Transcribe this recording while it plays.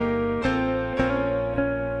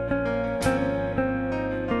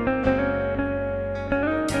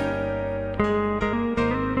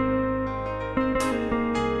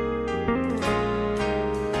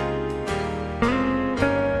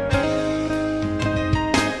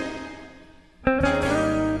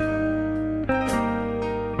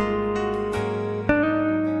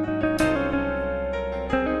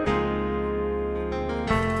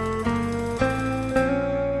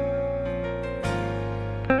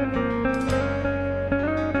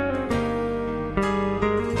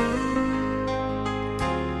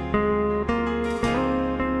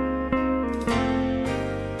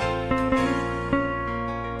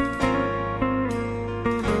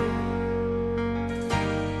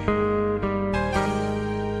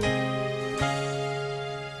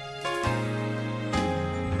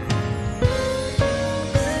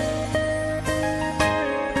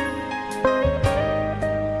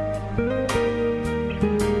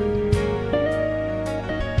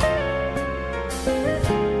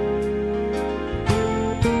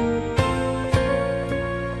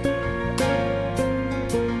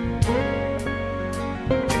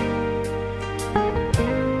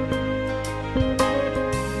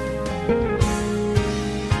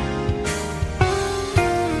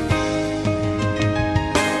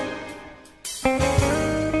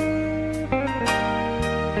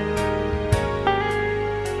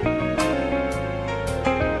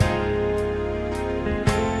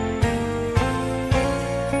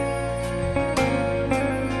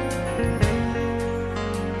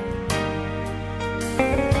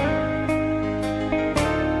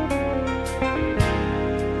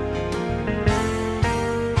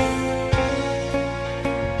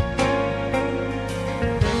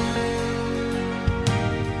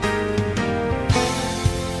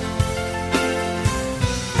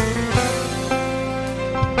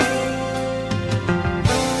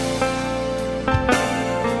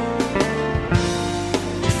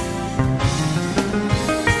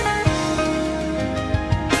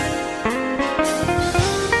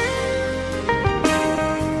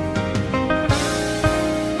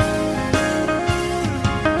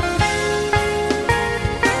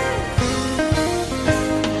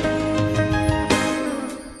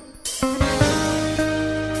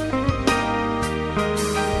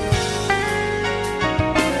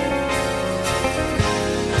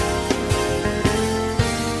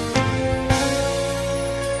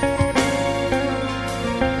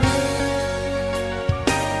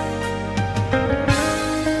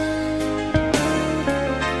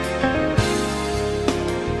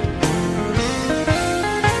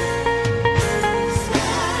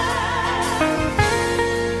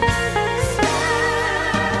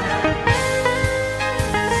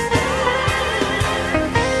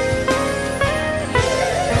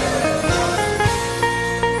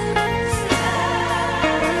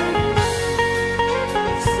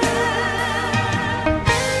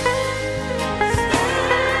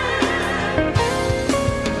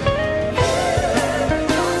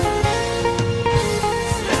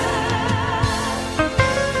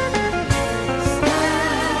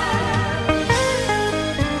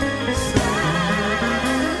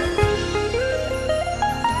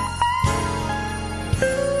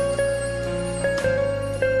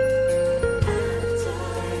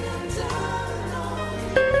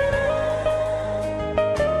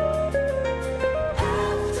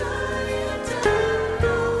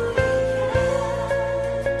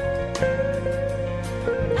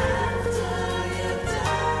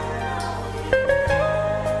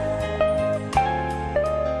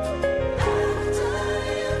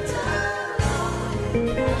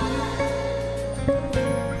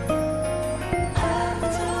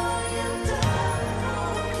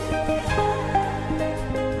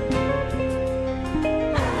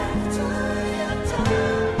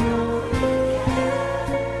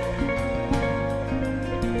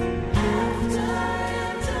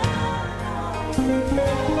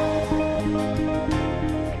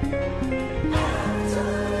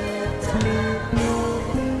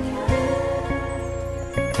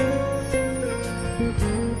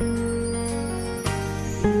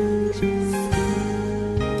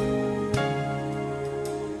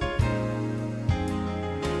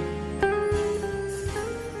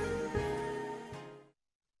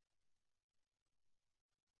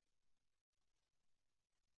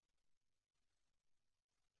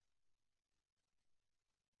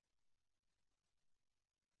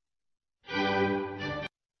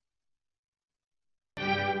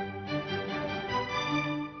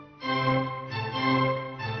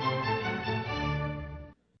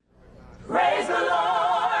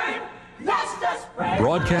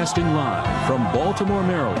Broadcasting live from Baltimore,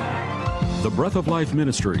 Maryland, the Breath of Life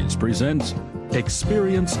Ministries presents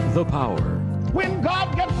Experience the Power. When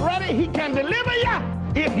God gets ready, he can deliver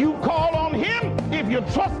you. If you call on him, if you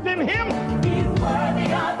trust in him, he's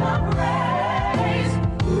worthy of the praise.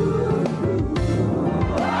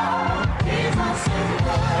 He's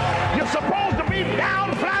unsearchable. You're supposed to be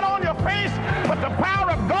down flat on your face, but the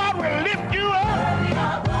power of God will lift you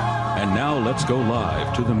up. And now let's go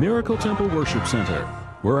live to the Miracle Temple Worship Center,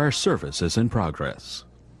 where our service is in progress.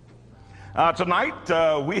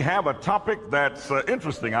 Tonight, we have a topic that's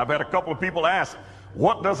interesting. I've had a couple of people ask,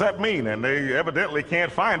 what does that mean? And they evidently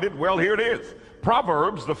can't find it. Well, here it is.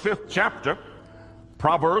 Proverbs, the 5th chapter.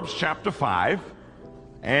 Proverbs chapter 5.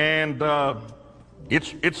 And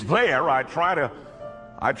it's there. I try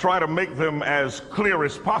to make them as clear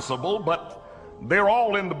as possible, but they're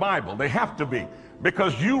all in the Bible. They have to be.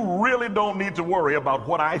 Because you really don't need to worry about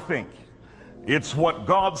what I think. It's what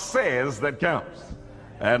God says that counts.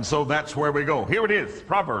 And so that's where we go. Here it is,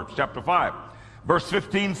 Proverbs chapter 5. Verse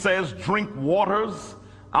 15 says, drink waters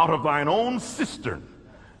out of thine own cistern,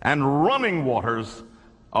 and running waters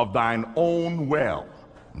of thine own well.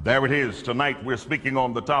 There it is. Tonight we're speaking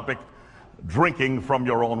on the topic, drinking from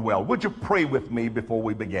your own well. Would you pray with me before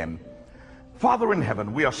we begin? Father in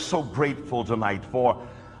heaven, we are so grateful tonight for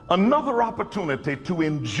another opportunity to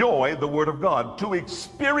enjoy the Word of God, to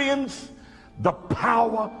experience the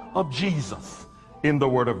power of Jesus in the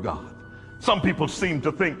Word of God. Some people seem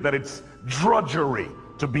to think that it's drudgery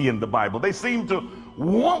to be in the Bible. They seem to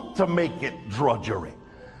want to make it drudgery.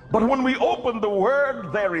 But when we open the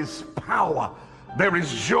Word, there is power, there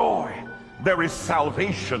is joy, there is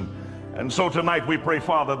salvation. And so tonight we pray,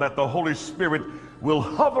 Father, that the Holy Spirit will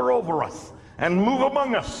hover over us and move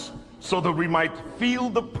among us, so that we might feel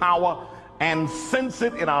the power and sense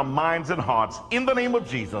it in our minds and hearts. In the name of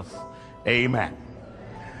Jesus, amen.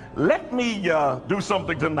 Let me do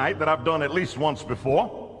something tonight that I've done at least once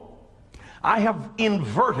before. I have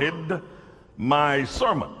inverted my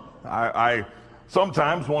sermon. I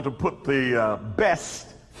sometimes want to put the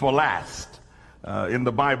best for last. In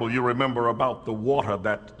the Bible, you remember about the water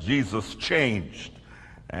that Jesus changed.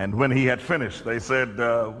 And when he had finished, they said,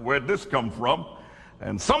 where'd this come from?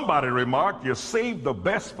 And somebody remarked, you saved the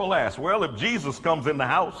best for last. Well, if Jesus comes in the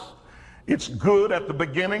house, it's good at the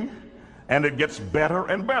beginning, and it gets better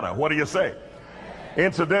and better. What do you say?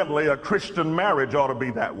 Incidentally, a Christian marriage ought to be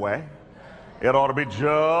that way. It ought to be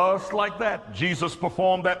just like that. Jesus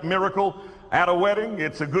performed that miracle at a wedding.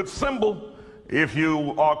 It's a good symbol. If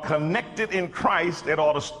you are connected in Christ, it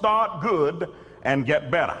ought to start good and get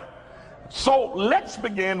better. So let's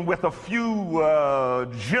begin with a few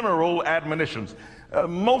general admonitions.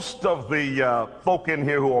 Most of the folk in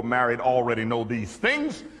here who are married already know these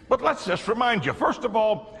things, but let's just remind you. First of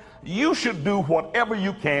all, you should do whatever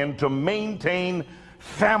you can to maintain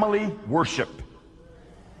family worship.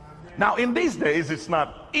 Now, in these days, it's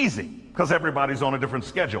not easy because everybody's on a different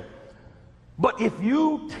schedule. But if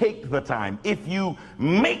you take the time, if you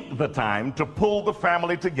make the time to pull the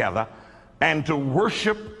family together and to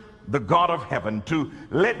worship the God of heaven, to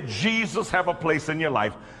let Jesus have a place in your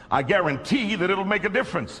life, I guarantee that it'll make a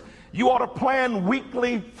difference. You ought to plan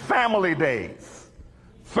weekly family days.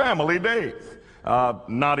 Family days.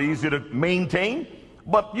 Not easy to maintain,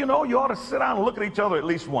 but you know, you ought to sit down and look at each other at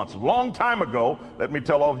least once. A long time ago, let me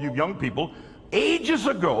tell all of you young people, ages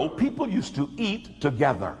ago, people used to eat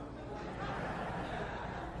together.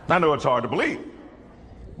 I know it's hard to believe,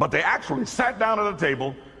 but they actually sat down at a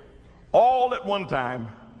table all at one time,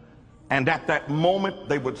 and at that moment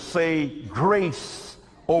they would say grace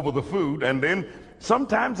over the food, and then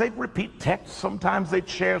sometimes they'd repeat text, sometimes they'd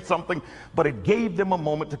share something, but it gave them a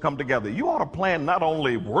moment to come together. You ought to plan not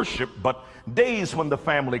only worship, but days when the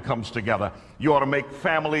family comes together. You ought to make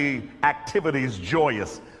family activities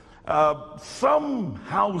joyous. Some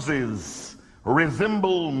houses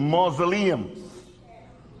resemble mausoleums.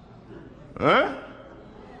 Huh?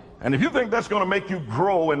 And if you think that's going to make you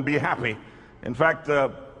grow and be happy, in fact,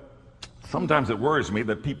 sometimes it worries me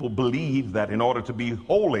that people believe that in order to be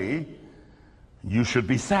holy, you should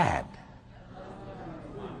be sad.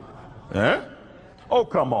 Eh? Oh,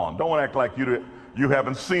 come on. Don't act like you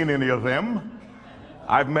haven't seen any of them.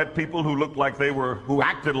 I've met people who looked like who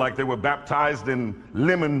acted like they were baptized in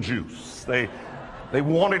lemon juice. They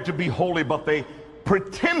wanted to be holy, but they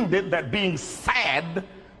pretended that being sad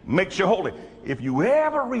makes you holy. If you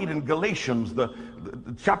ever read in Galatians, the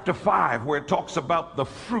chapter 5, where it talks about the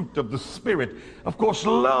fruit of the Spirit, of course,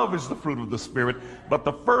 love is the fruit of the Spirit, but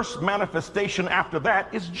the first manifestation after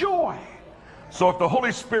that is joy. So if the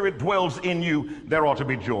Holy Spirit dwells in you, there ought to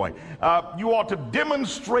be joy. You ought to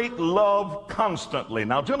demonstrate love constantly.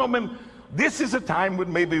 Now, gentlemen, this is a time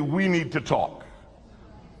when maybe we need to talk.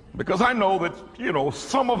 Because I know that,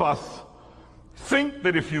 some of us think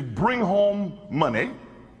that if you bring home money,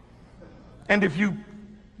 and if you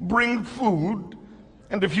bring food,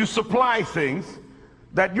 and if you supply things,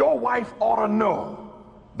 that your wife ought to know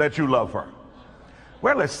that you love her.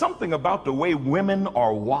 Well, there's something about the way women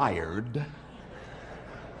are wired.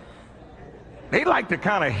 They like to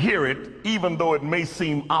kind of hear it, even though it may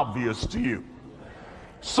seem obvious to you.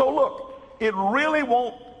 So look, it really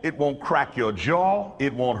won't crack your jaw.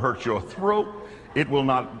 It won't hurt your throat. It will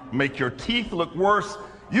not make your teeth look worse.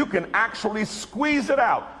 You can actually squeeze it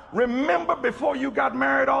out. Remember before you got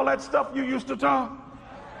married, all that stuff you used to talk?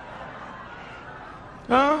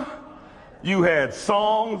 Huh? You had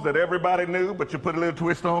songs that everybody knew, but you put a little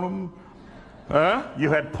twist on them. Huh? You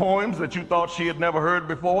had poems that you thought she had never heard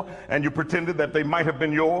before, and you pretended that they might have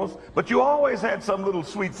been yours, but you always had some little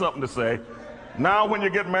sweet something to say. Now when you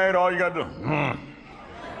get married, all you got to do,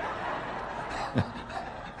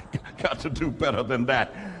 got to do better than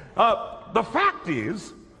that. The fact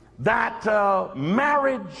is that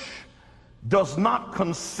marriage does not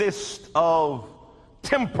consist of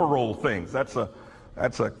temporal things. That's a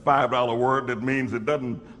 $5 word that means it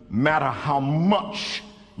doesn't matter how much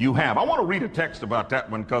you have. I want to read a text about that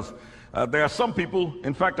one because there are some people,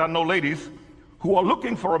 in fact, I know ladies, who are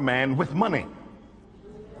looking for a man with money.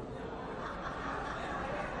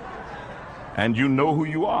 And you know who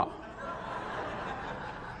you are.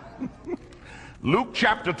 Luke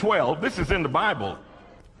chapter 12, this is in the Bible.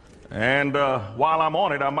 And while I'm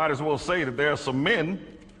on it, I might as well say that there are some men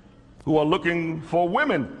who are looking for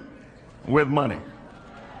women with money.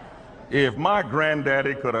 If my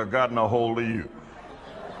granddaddy could have gotten a hold of you.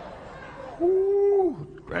 Ooh,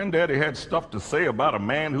 granddaddy had stuff to say about a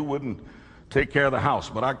man who wouldn't take care of the house,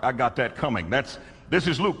 but I got that coming. This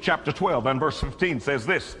is Luke chapter 12 and verse 15 says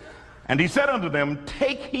this. And he said unto them,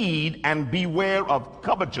 take heed and beware of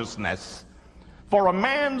covetousness, for a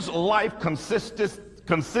man's life consisteth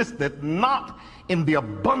not in the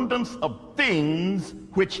abundance of things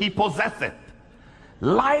which he possesseth.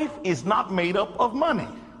 Life is not made up of money.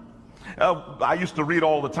 I used to read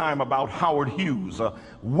all the time about Howard Hughes, a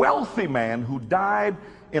wealthy man who died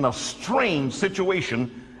in a strange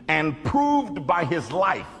situation and proved by his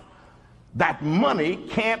life that money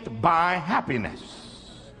can't buy happiness.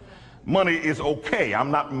 Money is okay. I'm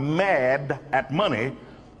not mad at money,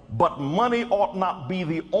 but money ought not be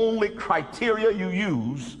the only criteria you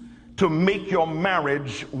use to make your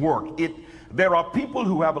marriage work. There are people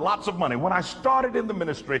who have lots of money. When I started in the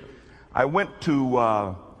ministry, I went to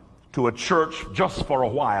a church just for a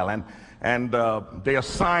while, and they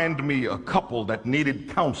assigned me a couple that needed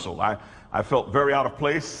counsel. I felt very out of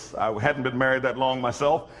place. I hadn't been married that long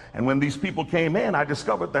myself, and when these people came in, I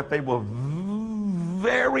discovered that they were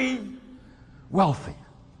very wealthy.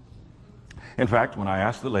 In fact, when I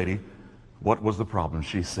asked the lady what was the problem,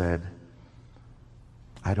 she said,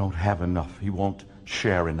 I don't have enough. He won't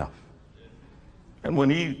share enough. And when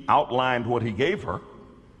he outlined what he gave her,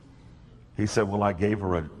 he said, well, I gave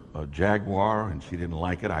her a Jaguar and she didn't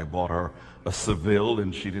like it. I bought her a Seville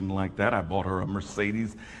and she didn't like that. I bought her a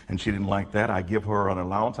Mercedes and she didn't like that. I give her an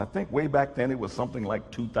allowance. I think way back then it was something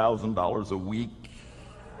like $2,000 a week.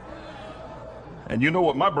 And you know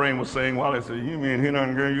what my brain was saying while I said, you mean he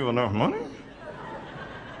doesn't give you enough money?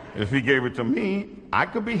 If he gave it to me, I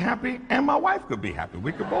could be happy and my wife could be happy.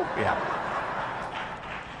 We could both be happy.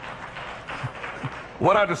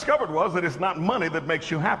 What I discovered was that it's not money that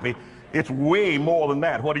makes you happy. It's way more than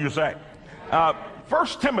that. What do you say? 1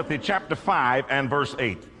 Timothy chapter 5 and verse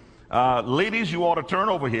 8. Ladies, you ought to turn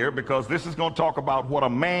over here because this is going to talk about what a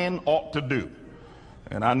man ought to do.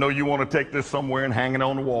 And I know you want to take this somewhere and hang it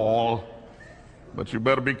on the wall, but you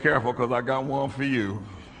better be careful because I got one for you.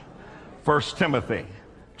 1 Timothy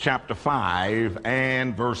chapter 5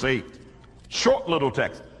 and verse 8. Short little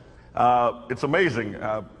text. It's amazing.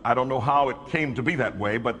 I don't know how it came to be that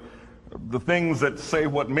way, but the things that say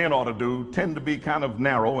what men ought to do tend to be kind of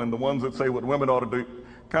narrow, and the ones that say what women ought to do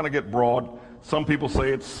kind of get broad. Some people say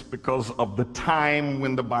it's because of the time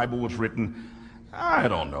when the Bible was written. I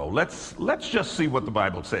don't know. Let's just see what the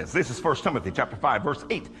Bible says. This is 1 Timothy chapter 5, verse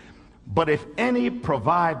 8. But if any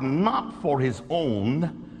provide not for his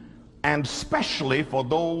own, and specially for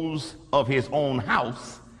those of his own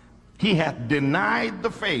house, he hath denied the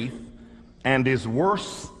faith and is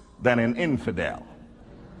worse than an infidel.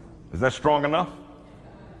 Is that strong enough?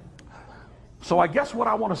 So I guess what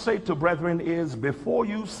I want to say to brethren is, before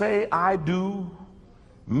you say I do,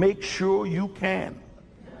 make sure you can.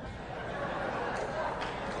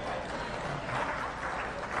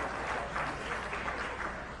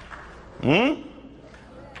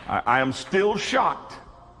 I am still shocked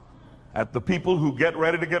at the people who get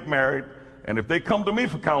ready to get married, and if they come to me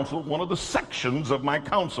for counsel, one of the sections of my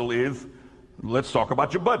counsel is, let's talk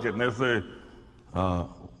about your budget. And they say,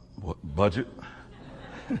 what, budget?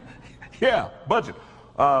 Yeah, budget.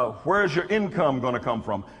 Where's your income going to come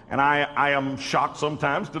from? And I am shocked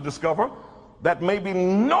sometimes to discover that maybe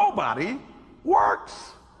nobody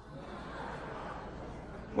works.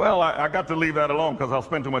 Well, I got to leave that alone because I'll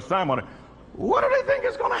spend too much time on it. What do they think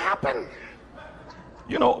is going to happen?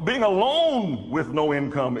 You know, being alone with no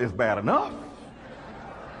income is bad enough.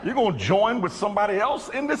 You're going to join with somebody else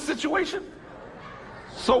in this situation?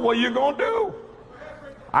 So what are you going to do?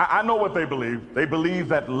 I know what they believe. They believe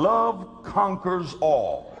that love conquers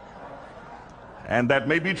all. And that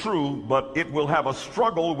may be true, but it will have a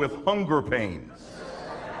struggle with hunger pains.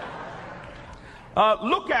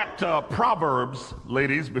 Look at Proverbs,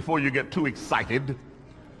 ladies, before you get too excited.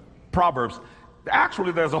 Proverbs.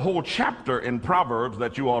 Actually, there's a whole chapter in Proverbs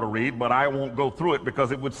that you ought to read, but I won't go through it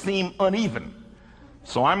because it would seem uneven.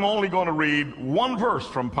 So I'm only going to read one verse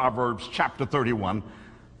from Proverbs chapter 31.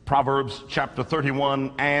 Proverbs chapter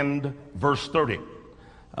 31 and verse 30.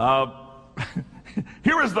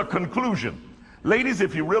 Here is the conclusion. Ladies,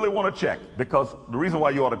 if you really want to check, because the reason why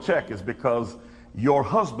you ought to check is because your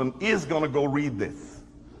husband is going to go read this.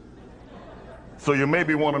 So you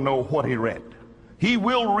maybe want to know what he read. He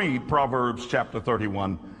will read Proverbs chapter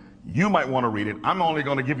 31. You might want to read it. I'm only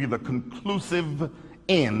going to give you the conclusive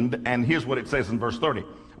end, and here's what it says in verse 30.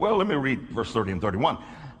 Well, let me read verse 30 and 31.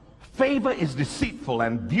 Favor is deceitful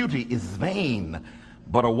and beauty is vain,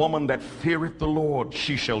 but a woman that feareth the Lord,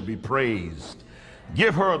 she shall be praised.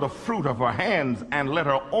 Give her the fruit of her hands, and let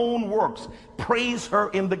her own works praise her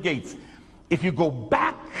in the gates. If you go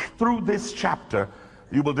back through this chapter,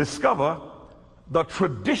 you will discover the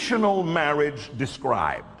traditional marriage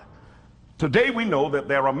described. Today we know that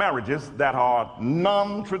there are marriages that are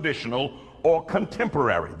non-traditional or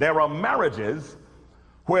contemporary. There are marriages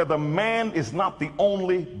where the man is not the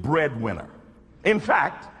only breadwinner. In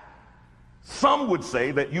fact, some would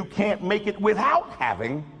say that you can't make it without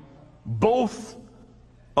having both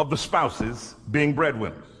of the spouses being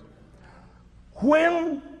breadwinners.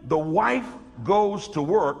 When the wife goes to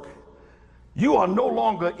work, you are no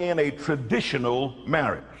longer in a traditional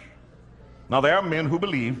marriage. Now, there are men who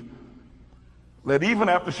believe that even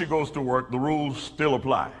after she goes to work, the rules still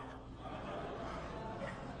apply.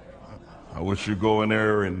 I wish you'd go in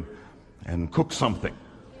there and cook something.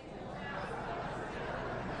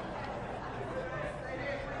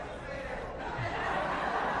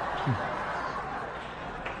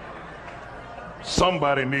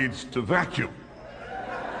 Somebody needs to vacuum.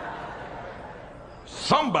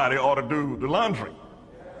 Somebody ought to do the laundry.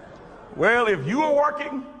 Well, if you are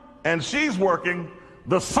working and she's working,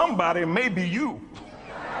 the somebody may be you.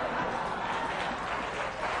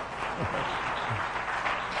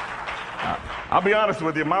 I'll be honest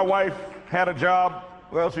with you, my wife had a job,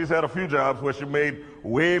 well, she's had a few jobs where she made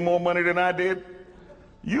way more money than I did.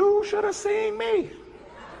 You should have seen me.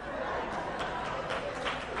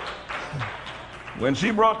 When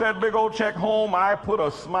she brought that big old check home, I put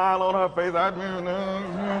a smile on her face.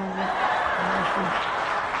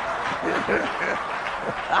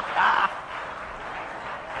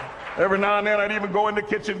 Every now and then I'd even go in the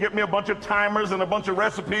kitchen, get me a bunch of timers and a bunch of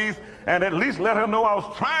recipes, and at least let her know I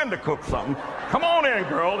was trying to cook something. Come on in,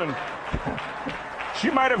 girl. And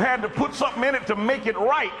she might have had to put something in it to make it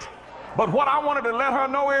right. But what I wanted to let her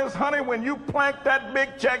know is, honey, when you plank that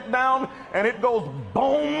big check down and it goes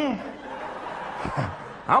boom,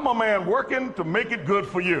 I'm a man working to make it good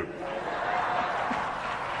for you.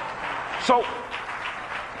 So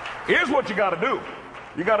here's what you got to do.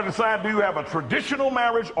 You got to decide, do you have a traditional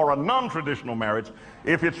marriage or a non-traditional marriage?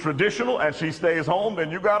 If it's traditional and she stays home,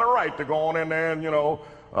 then you got a right to go on in there and,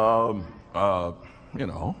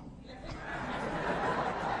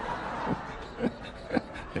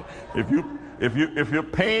 if you're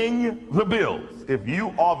paying the bills, if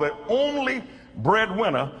you are the only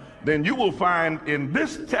breadwinner, then you will find in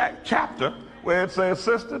this chapter where it says,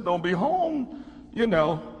 sister, don't be home,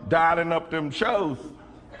 dialing up them shows.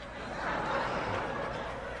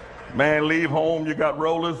 Man, leave home, you got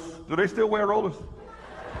rollers. Do they still wear rollers?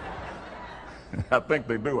 I think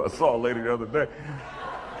they do. I saw a lady the other day.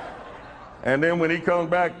 And then when he comes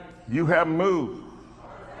back, you haven't moved.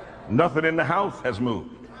 Nothing in the house has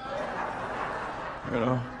moved.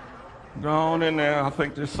 Go on in there. I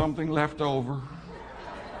think there's something left over.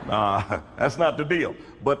 Nah, that's not the deal.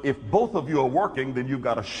 But if both of you are working, then you've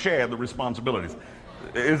got to share the responsibilities.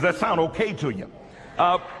 Does that sound okay to you?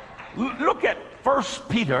 Look at 1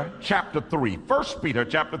 Peter chapter 3. 1 Peter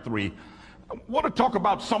chapter 3. I want to talk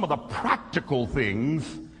about some of the practical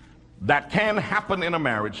things that can happen in a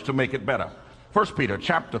marriage to make it better. 1 Peter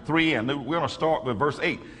chapter 3, and we're going to start with verse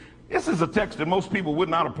 8. This is a text that most people would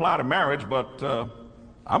not apply to marriage, but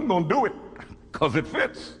I'm going to do it because it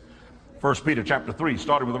fits. 1 Peter chapter 3,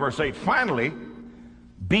 starting with verse 8. Finally,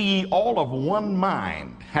 be ye all of one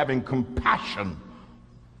mind, having compassion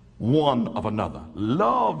one of another.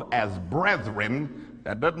 Love as brethren.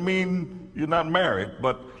 That doesn't mean you're not married,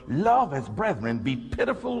 but love as brethren. Be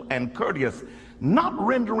pitiful and courteous, not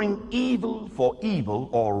rendering evil for evil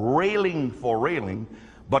or railing for railing,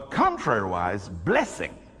 but contrariwise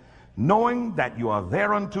blessing, knowing that you are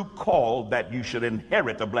thereunto called, that you should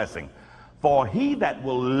inherit a blessing. For he that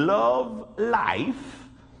will love life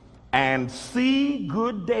and see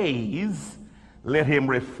good days, let him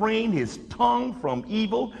refrain his tongue from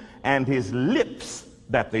evil and his lips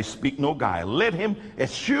that they speak no guile. Let him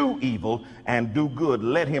eschew evil and do good.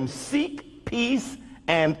 Let him seek peace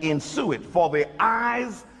and ensue it. For the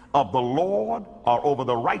eyes of the Lord are over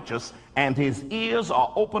the righteous, and his ears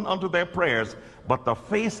are open unto their prayers. But the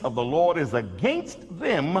face of the Lord is against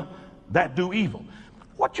them that do evil.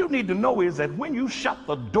 What you need to know is that when you shut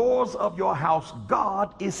the doors of your house,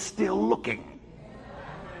 God is still looking.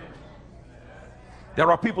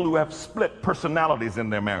 There are people who have split personalities in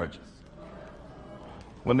their marriages.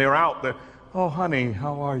 When they're out there, oh, honey,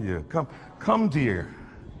 how are you? Come, dear.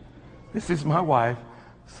 This is my wife.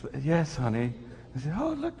 Yes, honey. They say,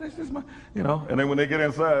 oh, look, this is my, you know. And then when they get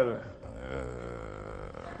inside,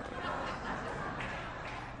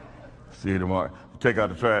 see you tomorrow. Take out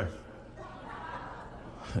the trash.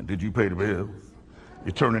 Did you pay the bills?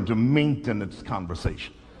 You turn into maintenance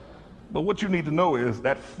conversation. But what you need to know is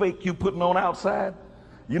that fake you putting on outside,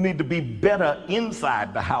 you need to be better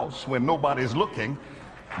inside the house when nobody's looking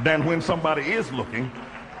than when somebody is looking,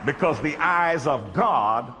 because the eyes of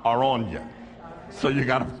God are on you. So you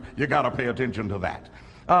gotta pay attention to that.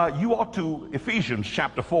 You ought to, Ephesians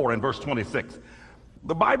chapter 4 and verse 26.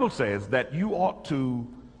 The Bible says that you ought to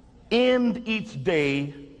end each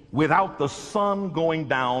day without the sun going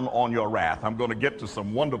down on your wrath. I'm going to get to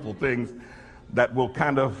some wonderful things that will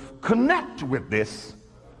kind of connect with this.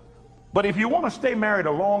 But if you want to stay married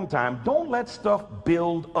a long time, don't let stuff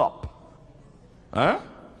build up.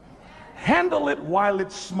 Handle it while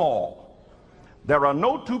it's small. There are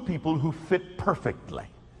no two people who fit perfectly.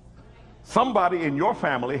 Somebody in your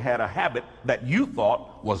family had a habit that you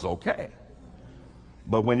thought was okay.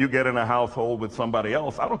 But when you get in a household with somebody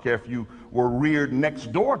else, I don't care if you were reared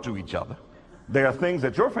next door to each other, there are things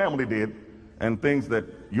that your family did and things that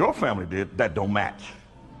your family did that don't match.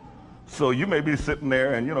 So you may be sitting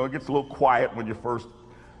there and, you know, it gets a little quiet when you first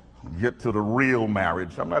get to the real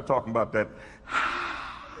marriage. I'm not talking about that.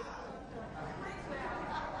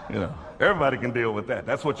 You know, everybody can deal with that.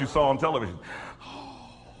 That's what you saw on television.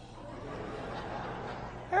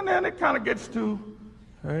 And then it kind of gets to,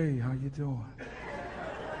 hey, how you doing?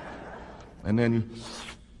 And then you,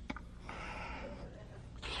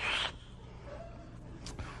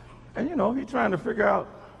 and you know, he's trying to figure out,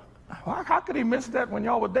 how could he miss that when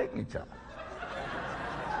y'all were dating each other?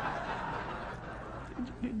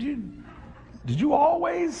 Did you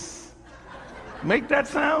always make that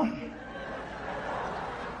sound?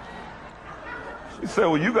 She said,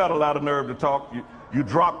 well, you got a lot of nerve to talk. You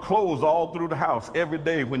drop clothes all through the house every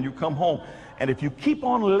day when you come home. And if you keep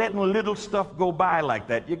on letting little stuff go by like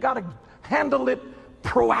that, you got to handle it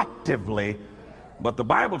proactively. But the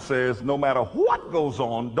Bible says no matter what goes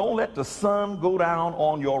on, don't let the sun go down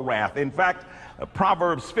on your wrath. In fact,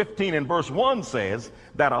 Proverbs 15 and verse 1 says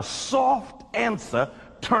that a soft answer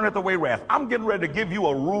turneth away wrath. I'm getting ready to give you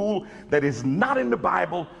a rule that is not in the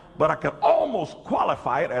Bible, but I can almost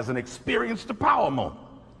qualify it as an experience to power moment.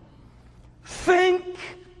 Think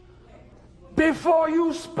before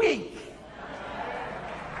you speak.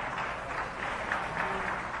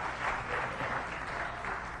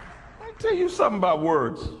 Tell you something about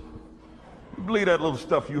words. You believe that little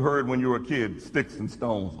stuff you heard when you were a kid, sticks and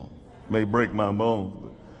stones may break my bones,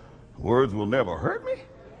 but words will never hurt me?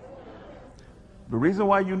 The reason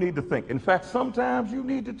why you need to think, in fact, sometimes you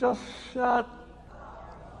need to just shut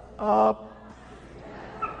up,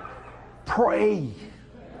 pray.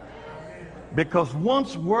 Because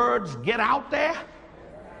once words get out there,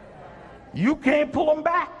 you can't pull them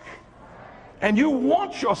back. And you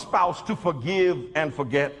want your spouse to forgive and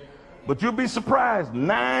forget, but you'll be surprised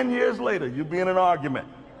 9 years later you'll be in an argument.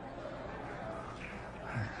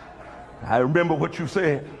 I remember what you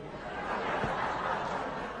said.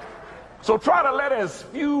 So try to let as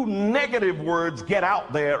few negative words get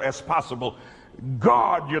out there as possible.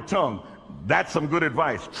 Guard your tongue. That's some good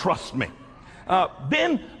advice. Trust me.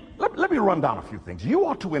 Then let me run down a few things. You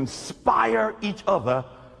ought to inspire each other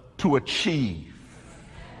to achieve.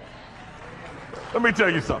 Let me tell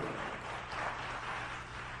you something.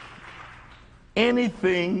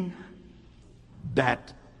 Anything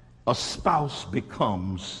that a spouse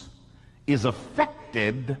becomes is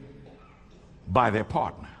affected by their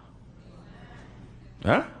partner.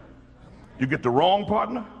 Huh? You get the wrong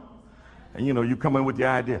partner, and you come in with the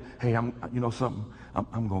idea, hey, I'm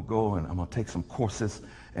gonna go and I'm gonna take some courses,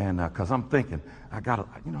 and cause I'm thinking I got a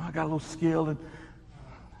little skill, and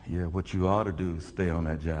yeah, what you ought to do is stay on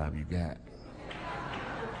that job you got.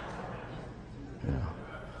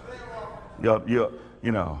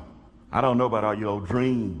 I don't know about all your old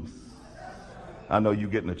dreams. I know you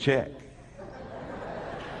getting a check.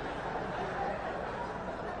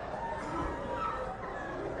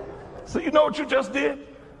 So you know what you just did?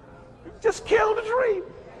 You just killed the dream.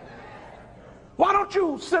 Why don't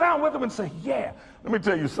you sit down with them and say, yeah, let me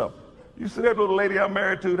tell you something. You see that little lady I'm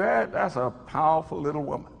married to, that's a powerful little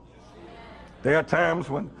woman. There are times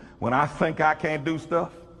when I think I can't do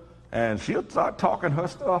stuff, and she'll start talking her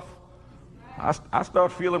stuff. I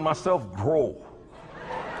start feeling myself grow.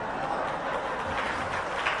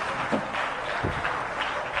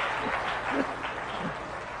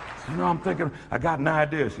 I'm thinking, I got an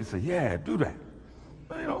idea. She said, yeah, do that.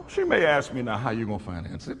 She may ask me now, how you gonna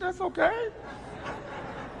finance it? That's okay.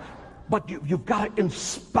 But you've got to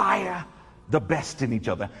inspire the best in each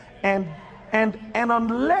other. And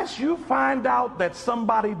unless you find out that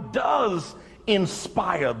somebody does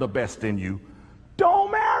inspire the best in you,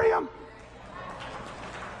 don't marry them.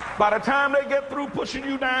 By the time they get through pushing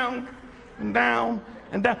you down and down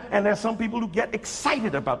and down, and there's some people who get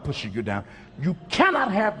excited about pushing you down. You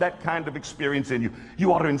cannot have that kind of experience in you.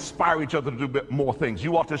 You ought to inspire each other to do more things.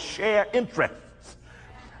 You ought to share interests.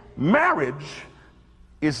 Marriage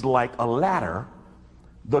is like a ladder.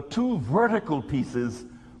 The two vertical pieces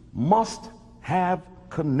must have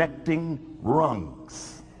connecting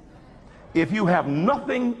rungs. If you have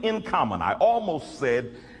nothing in common, I almost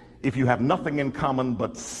said if you have nothing in common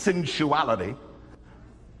but sensuality,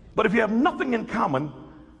 but if you have nothing in common,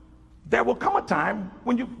 there will come a time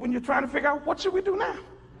when you're trying to figure out what should we do now.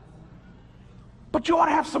 But you ought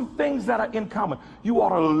to have some things that are in common. You ought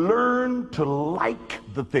to learn to like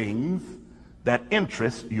the things that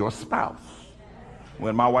interest your spouse.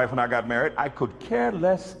 When my wife and I got married, I could care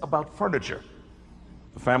less about furniture.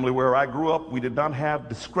 The family where I grew up, we did not have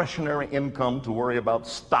discretionary income to worry about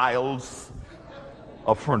styles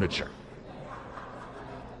of furniture.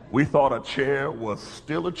 We thought a chair was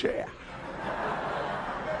still a chair.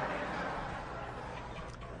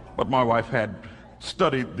 But my wife had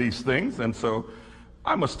studied these things, and so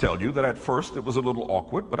I must tell you that at first it was a little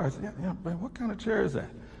awkward, but I said, yeah, man, what kind of chair is that?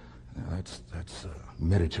 That's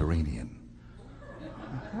Mediterranean.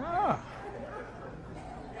 Ah.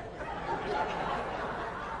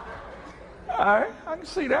 All right, I can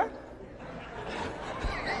see that.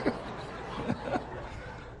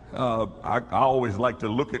 I always liked to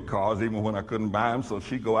look at cars even when I couldn't buy them, so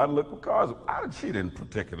she'd go out and look for cars. She didn't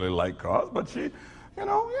particularly like cars, but she,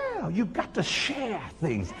 you've got to share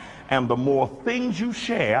things. And the more things you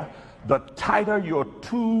share, the tighter your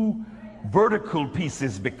two vertical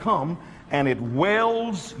pieces become, and it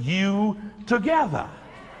welds you together.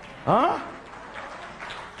 Huh?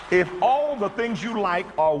 If all the things you like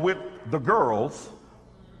are with the girls,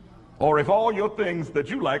 or if all your things that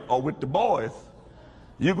you like are with the boys,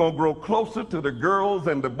 you're going to grow closer to the girls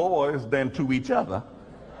and the boys than to each other,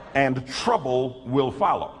 and trouble will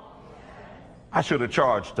follow. I should have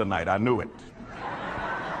charged tonight. I knew it.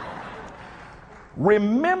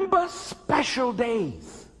 Remember special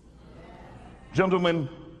days. Gentlemen,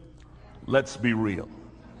 let's be real.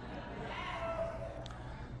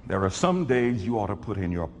 There are some days you ought to put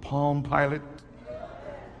in your Palm Pilot,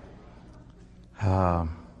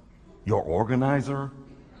 your organizer,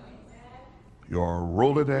 your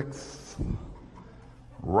Rolodex,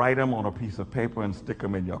 write them on a piece of paper and stick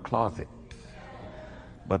them in your closet.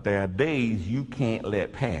 But there are days you can't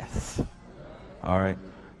let pass. All right?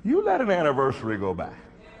 You let an anniversary go by.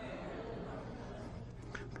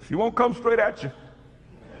 She won't come straight at you.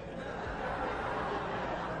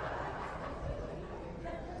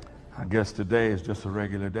 I guess today is just a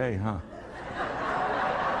regular day, huh?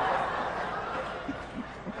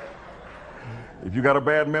 If you got a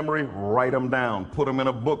bad memory, write them down. Put them in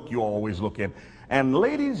a book you always look in. And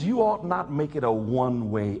ladies, you ought not make it a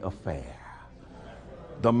one-way affair.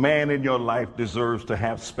 The man in your life deserves to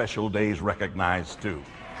have special days recognized too.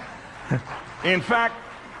 In fact,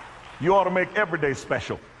 you ought to make every day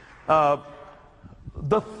special.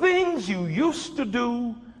 The things you used to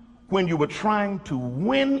do when you were trying to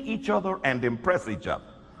win each other and impress each other.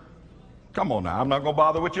 Come on now, I'm not going to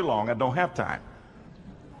bother with you long. I don't have time.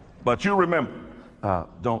 But you remember,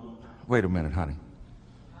 wait a minute, honey.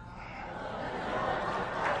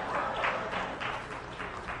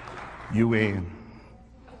 You in.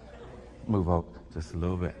 Move out just a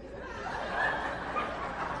little bit.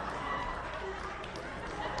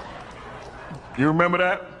 You remember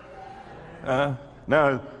that?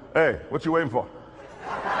 Now, hey, what you waiting for?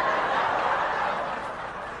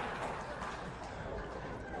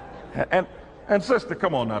 And sister,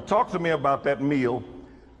 come on now, talk to me about that meal,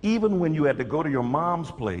 even when you had to go to your mom's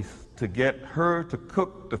place to get her to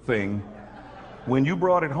cook the thing. When you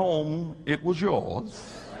brought it home, it was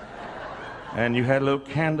yours. And you had a little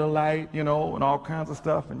candlelight, you know, and all kinds of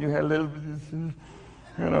stuff, and you had a little, you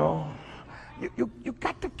know. You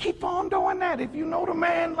got to keep on doing that. If you know the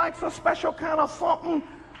man likes a special kind of something,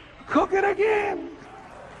 cook it again.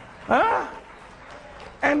 Huh?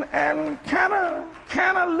 And kind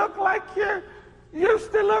of look like you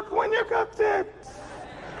used to look when you got that.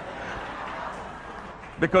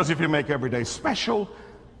 Because if you make every day special,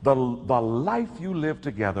 the life you live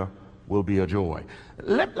together will be a joy.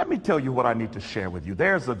 Let me tell you what I need to share with you.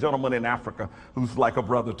 There's a gentleman in Africa who's like a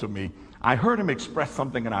brother to me. I heard him express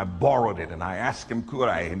something and I borrowed it, and I asked him, could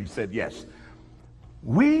I? And he said, yes.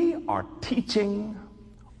 We are teaching,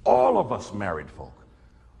 all of us married folk,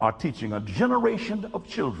 are teaching a generation of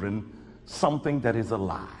children something that is a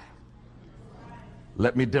lie.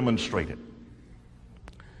 Let me demonstrate it.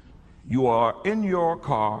 You are in your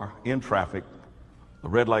car in traffic, the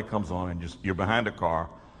red light comes on, and you're behind a car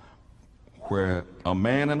where a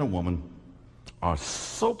man and a woman are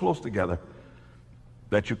so close together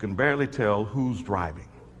that you can barely tell who's driving.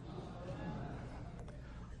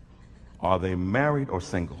 Are they married or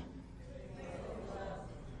single?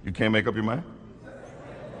 You can't make up your mind?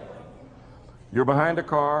 You're behind a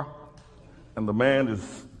car, and the man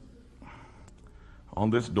is on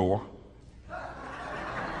this door.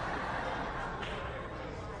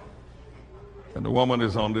 And the woman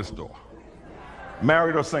is on this door.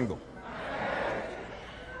 Married or single?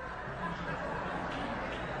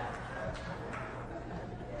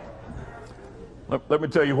 Let me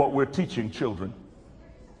tell you what we're teaching children.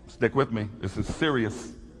 Stick with me. This is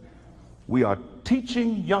serious. We are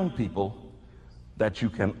teaching young people that you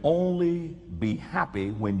can only be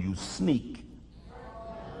happy when you sneak.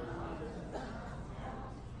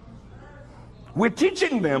 We're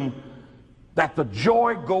teaching them that the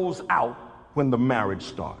joy goes out when the marriage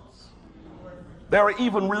starts. There are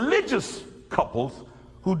even religious couples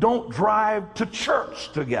who don't drive to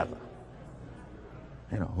church together.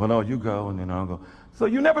 You know, well, no, you go, and then I'll go. So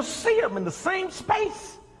you never see them in the same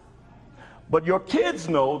space. But your kids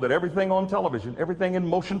know that everything on television, everything in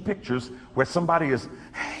motion pictures, where somebody is,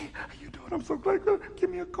 hey, how you doing? I'm so glad. Give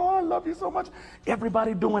me a call. I love you so much.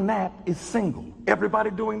 Everybody doing that is single.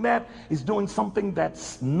 Everybody doing that is doing something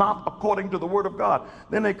that's not according to the Word of God.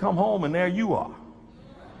 Then they come home, and there you are.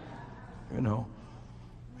 You know,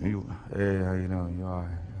 hey, how you doing? You all right?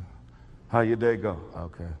 How your day go?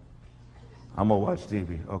 Okay. I'm going to watch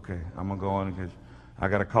TV. Okay, I'm going to go on because I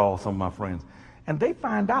got to call some of my friends. And they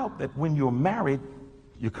find out that when you're married,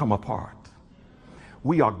 you come apart.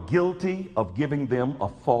 We are guilty of giving them a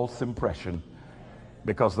false impression,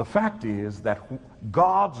 because the fact is that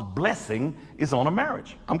God's blessing is on a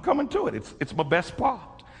marriage. I'm coming to it. It's my best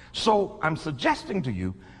part. So I'm suggesting to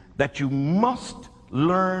you that you must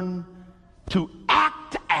learn to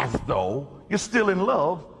act as though you're still in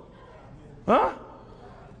love. Huh?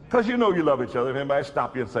 Because you know you love each other. If anybody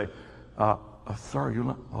stop you and say, sorry, you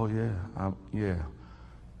love? Oh, yeah,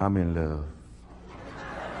 I'm in love.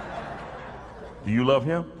 Do you love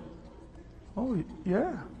him? Oh,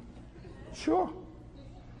 yeah, sure.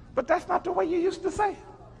 But that's not the way you used to say it.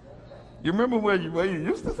 You remember where you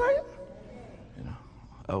used to say it? You know,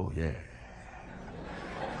 oh, yeah.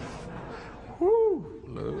 Whoo,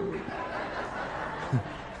 love.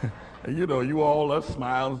 And you know, you all us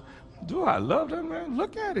smiles. Do I love that man?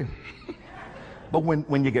 Look at him. But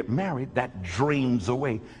when you get married, that drains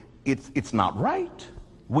away. It's not right.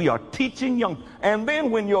 We are teaching young. And then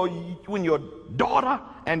when your daughter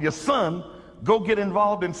and your son go get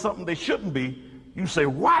involved in something they shouldn't be, you say,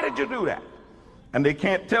 why did you do that? And they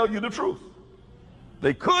can't tell you the truth.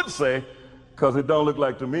 They could say, because it don't look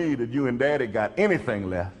like to me that you and daddy got anything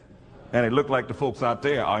left. And it looked like the folks out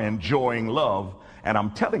there are enjoying love. And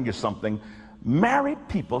I'm telling you something. Married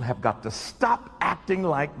people have got to stop acting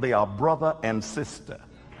like they are brother and sister.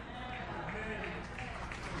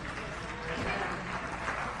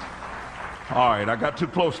 All right, I got too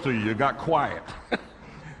close to you. You got quiet.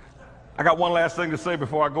 I got one last thing to say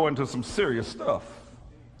before I go into some serious stuff.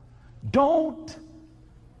 Don't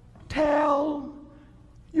tell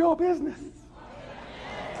your business.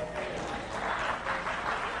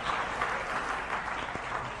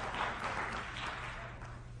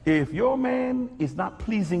 If your man is not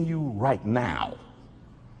pleasing you right now,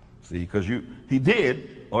 see, because he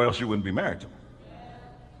did, or else you wouldn't be married to him.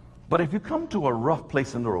 But if you come to a rough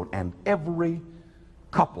place in the road, and every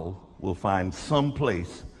couple will find some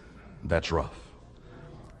place that's rough.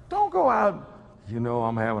 Don't go out, you know,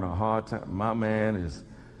 I'm having a hard time. My man is,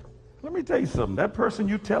 let me tell you something. That person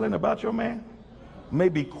you telling about your man may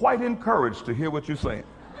be quite encouraged to hear what you're saying.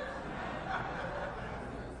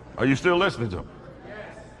 Are you still listening to him?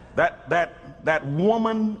 That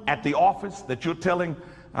woman at the office that you're telling,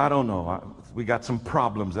 I don't know, we got some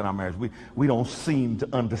problems in our marriage. We don't seem to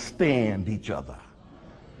understand each other.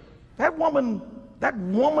 That woman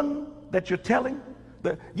that you're telling,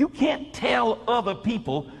 you can't tell other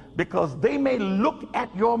people because they may look at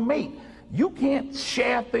your mate. You can't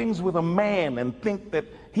share things with a man and think that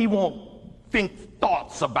he won't think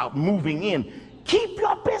thoughts about moving in. Keep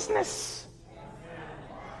your business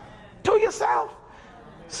to yourself.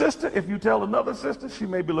 Sister, if you tell another sister, she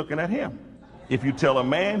may be looking at him. If you tell a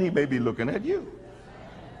man, he may be looking at you.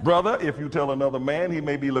 Brother, if you tell another man, he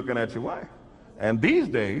may be looking at your wife. And these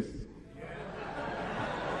days,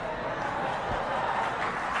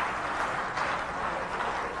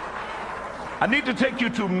 I need to take you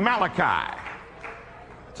to Malachi.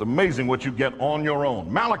 It's amazing what you get on your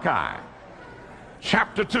own. Malachi,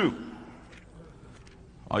 chapter 2.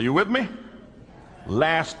 Are you with me?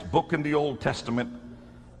 Last book in the Old Testament.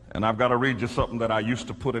 And I've got to read you something that I used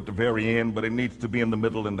to put at the very end, but it needs to be in the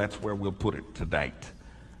middle, and that's where we'll put it tonight.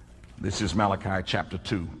 This is Malachi chapter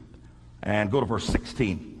 2. And go to verse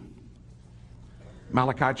 16.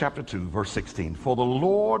 Malachi chapter 2, verse 16. For the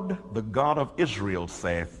Lord, the God of Israel,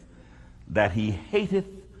 saith that he hateth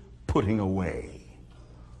putting away.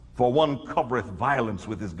 For one covereth violence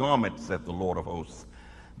with his garment, saith the Lord of hosts.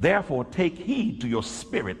 Therefore take heed to your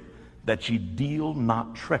spirit that ye deal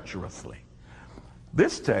not treacherously.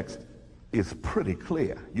 This text is pretty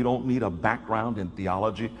clear. You don't need a background in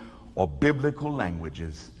theology or biblical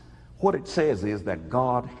languages. What it says is that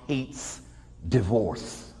God hates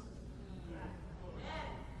divorce.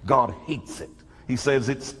 God hates it. He says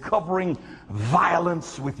it's covering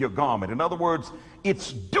violence with your garment. In other words,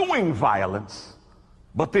 it's doing violence,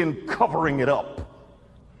 but then covering it up.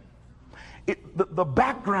 The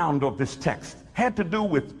background of this text had to do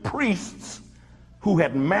with priests who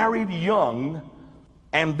had married young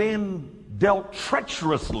and then dealt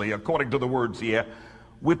treacherously, according to the words here,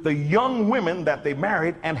 with the young women that they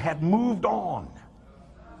married and had moved on.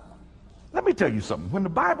 Let me tell you something. When the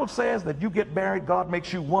Bible says that you get married, God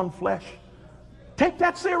makes you one flesh, take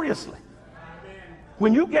that seriously.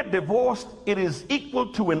 When you get divorced, it is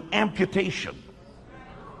equal to an amputation.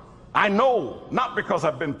 I know, not because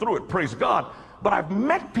I've been through it, praise God, but I've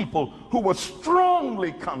met people who were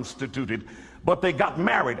strongly constituted, but they got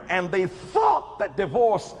married and they thought that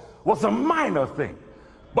divorce was a minor thing.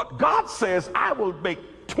 But God says, I will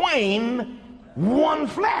make twain one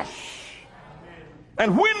flesh.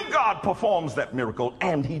 And when God performs that miracle,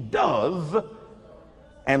 and he does,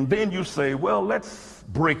 and then you say, well, let's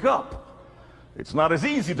break up. It's not as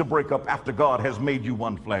easy to break up after God has made you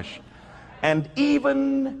one flesh. And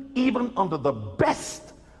even under the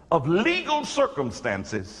best of legal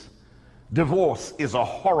circumstances, divorce is a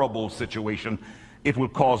horrible situation. It will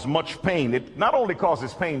cause much pain. It not only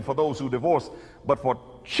causes pain for those who divorce, but for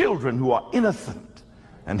children who are innocent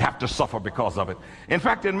and have to suffer because of it. In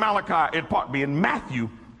fact, in Matthew,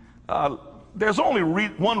 there's only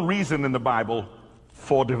one reason in the Bible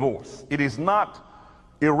for divorce. It is not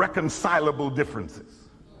irreconcilable differences.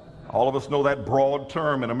 All of us know that broad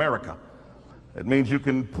term in America. It means you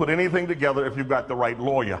can put anything together if you've got the right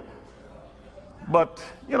lawyer. But,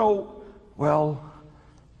 you know, well,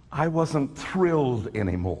 I wasn't thrilled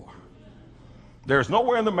anymore. There's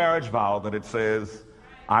nowhere in the marriage vow that it says,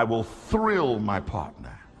 I will thrill my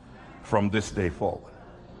partner from this day forward.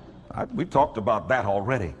 We talked about that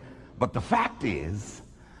already. But the fact is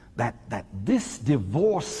that this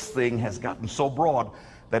divorce thing has gotten so broad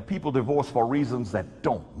that people divorce for reasons that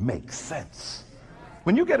don't make sense.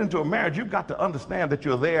 When you get into a marriage, you've got to understand that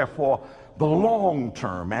you're there for the long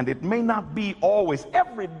term, and it may not be always.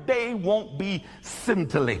 Every day won't be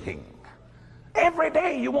scintillating. Every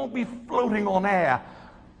day you won't be floating on air,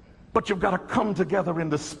 but you've got to come together in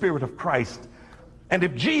the Spirit of Christ. And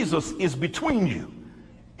if Jesus is between you,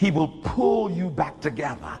 he will pull you back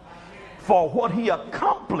together. For what he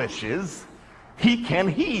accomplishes, he can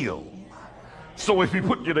heal. So if he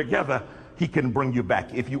put you together, he can bring you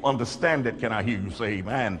back. If you understand it, can I hear you say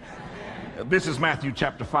amen? This is Matthew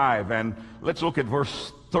chapter 5, and let's look at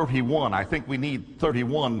verse 31. I think we need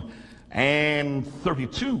 31 and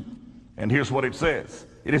 32. And here's what it says.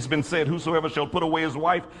 It has been said, whosoever shall put away his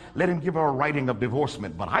wife, let him give her a writing of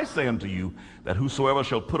divorcement. But I say unto you, that whosoever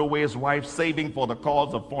shall put away his wife, saving for the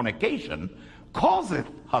cause of fornication, causeth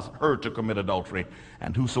her to commit adultery.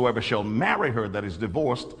 And whosoever shall marry her that is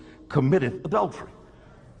divorced, committeth adultery.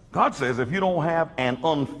 God says if you don't have an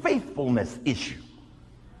unfaithfulness issue,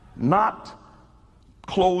 not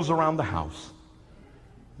clothes around the house,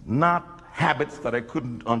 not habits that I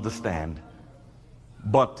couldn't understand,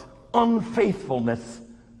 but unfaithfulness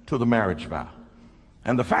to the marriage vow.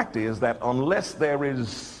 And the fact is that unless there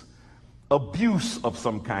is abuse of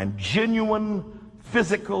some kind, genuine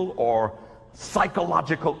physical or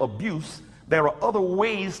psychological abuse, there are other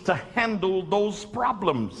ways to handle those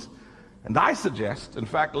problems. And I suggest, in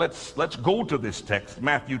fact, let's go to this text,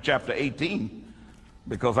 Matthew chapter 18,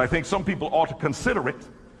 because I think some people ought to consider it,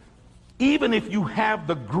 even if you have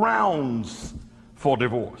the grounds for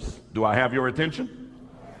divorce. Do I have your attention?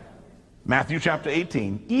 Matthew chapter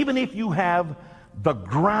 18, even if you have the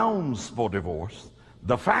grounds for divorce,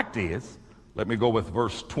 the fact is, let me go with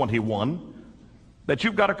verse 21, that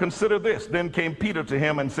you've got to consider this. Then came Peter to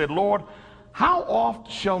him and said, Lord, how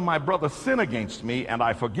oft shall my brother sin against me, and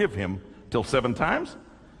I forgive him? Till 7 times?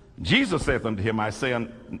 Jesus saith unto him, I say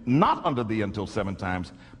not unto thee until 7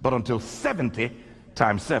 times, but until 70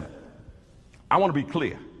 times 7. I want to be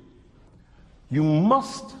clear. You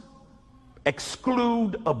must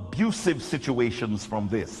exclude abusive situations from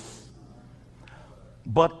this.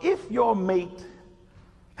 But if your mate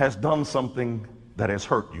has done something that has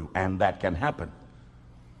hurt you, and that can happen,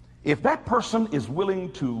 if that person is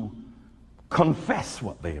willing to confess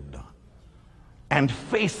what they have done and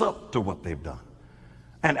face up to what they've done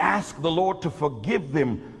and ask the Lord to forgive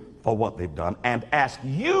them for what they've done and ask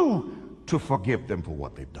you to forgive them for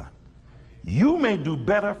what they've done, you may do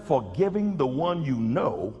better forgiving the one you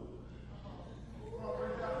know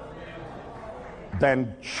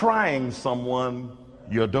than trying someone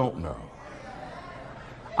you don't know.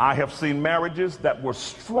 I have seen marriages that were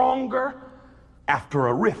stronger after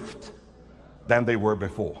a rift than they were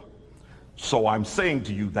before. So I'm saying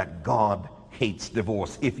to you that God hates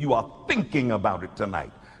divorce. If you are thinking about it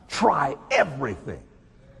tonight, try everything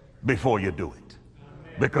before you do it,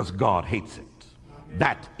 because God hates it.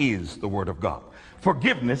 That is the word of God.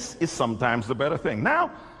 Forgiveness is sometimes the better thing.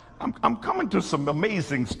 Now, I'm coming to some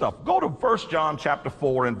amazing stuff. Go to 1 John chapter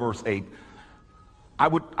 4 and verse 8. I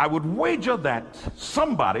would wager that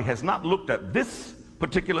somebody has not looked at this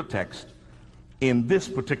particular text in this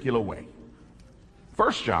particular way.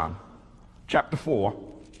 1 John chapter 4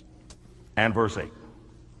 and verse 8.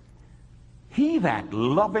 He that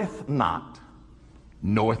loveth not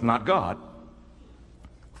knoweth not God,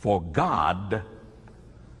 for God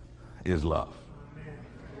is love.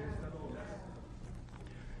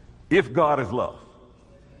 If God is love,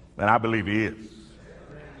 then I believe he is.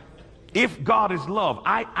 If God is love,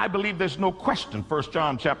 I believe there's no question. 1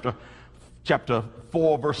 John chapter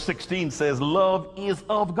 4 verse 16 says love is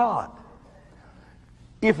of God.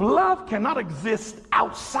 If love cannot exist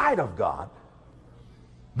outside of God,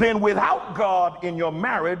 then without God in your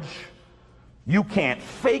marriage, you can't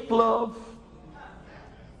fake love,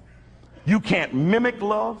 you can't mimic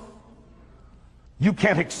love, you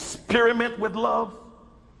can't experiment with love,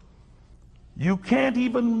 you can't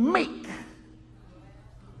even make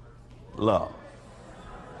love.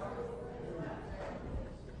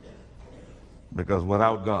 Because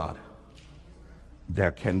without God,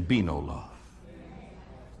 there can be no love.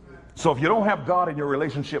 So if you don't have God in your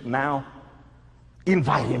relationship now,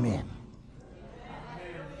 invite him in.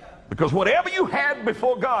 Because whatever you had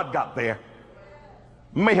before God got there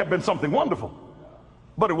may have been something wonderful,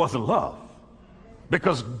 but it wasn't love.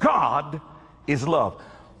 Because God is love.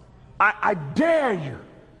 I dare you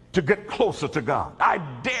to get closer to God. I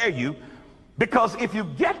dare you, because if you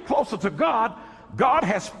get closer to God, God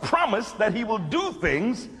has promised that he will do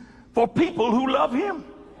things for people who love him.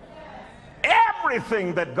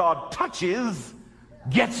 Everything that God touches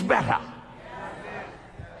gets better.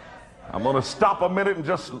 I'm going to stop a minute and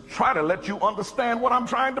just try to let you understand what I'm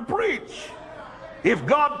trying to preach. If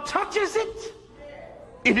God touches it,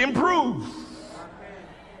 it improves.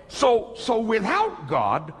 So without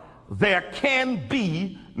God, there can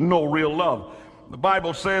be no real love. The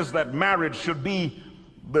Bible says that marriage should be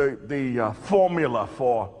the formula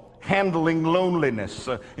for handling loneliness.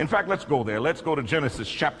 In fact, let's go there. Let's go to Genesis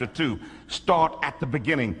chapter 2. Start at the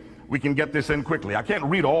beginning. We can get this in quickly. I can't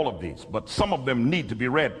read all of these, but some of them need to be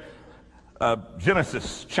read.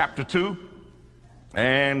 Genesis chapter 2,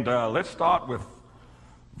 and let's start with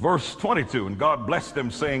verse 22. And God blessed them,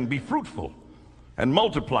 saying, be fruitful and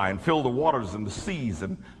multiply, and fill the waters and the seas,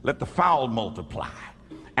 and let the fowl multiply.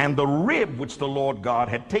 And the rib which the Lord God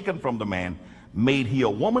had taken from the man made he a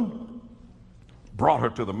woman, brought her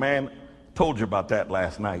to the man. Told you about that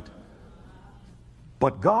last night.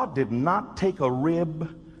 But God did not take a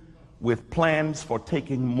rib with plans for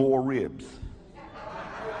taking more ribs.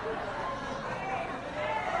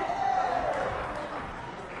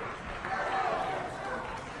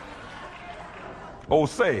 Oh,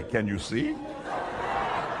 say, can you see?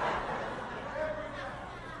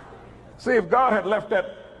 See, if God had left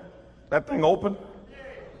that thing open,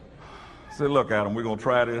 say, look, Adam, we're going to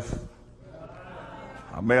try this.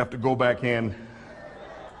 I may have to go back in.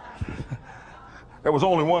 There was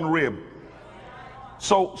only one rib.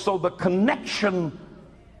 So the connection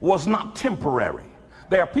was not temporary.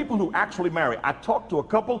 There are people who actually marry. I talked to a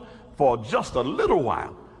couple for just a little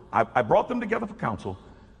while. I brought them together for counsel,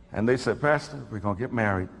 and they said, Pastor, we're going to get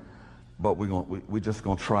married, but we're just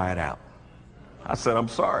going to try it out. I said, I'm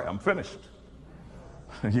sorry, I'm finished.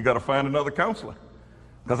 You got to find another counselor,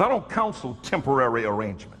 because I don't counsel temporary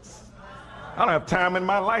arrangements. I don't have time in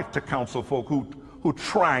my life to counsel folk who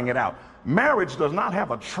trying it out. Marriage does not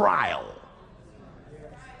have a trial.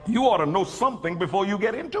 You ought to know something before you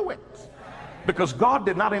get into it, because God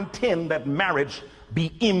did not intend that marriage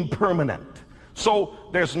be impermanent. So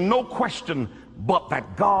there's no question but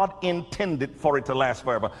that God intended for it to last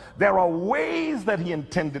forever. There are ways that he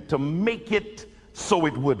intended to make it so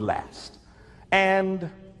it would last. And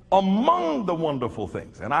among the wonderful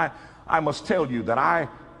things, and I must tell you that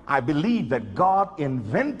I believe that God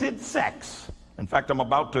invented sex. In fact, I'm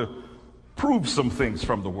about to prove some things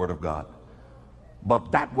from the Word of God.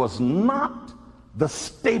 But that was not the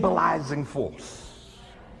stabilizing force.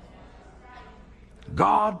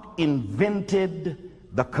 God invented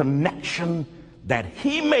the connection that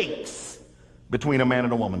he makes between a man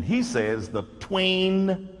and a woman. He says the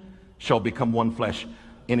twain shall become one flesh.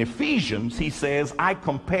 In Ephesians, he says, I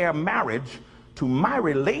compare marriage to my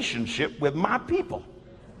relationship with my people.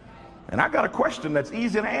 And I got a question that's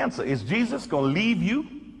easy to answer. Is Jesus going to leave you?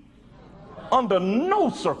 Under no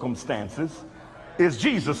circumstances is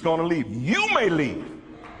Jesus going to leave. You may leave.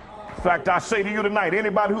 In fact, I say to you tonight,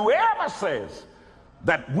 anybody who ever says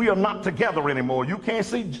that we are not together anymore, you can't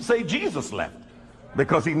say Jesus left,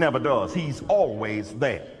 because he never does. He's always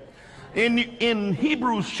there. In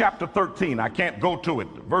Hebrews chapter 13, I can't go to it,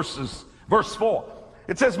 verse 4,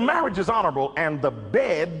 it says marriage is honorable and the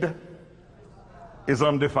bed is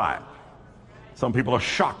undefiled. Some people are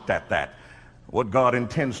shocked at that. What God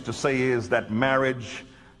intends to say is that marriage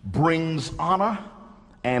brings honor,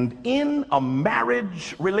 and in a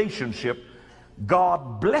marriage relationship,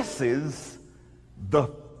 God blesses the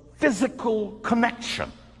physical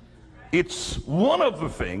connection. It's one of the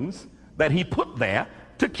things that he put there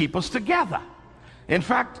to keep us together. In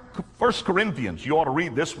fact, 1 Corinthians, you ought to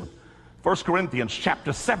read this one. 1 Corinthians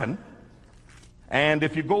chapter 7, and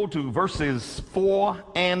if you go to verses 4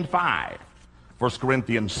 and 5, 1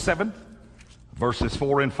 Corinthians 7, verses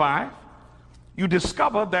 4 and 5, you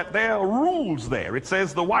discover that there are rules there. It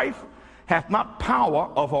says, the wife hath not power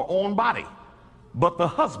of her own body, but the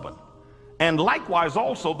husband. And likewise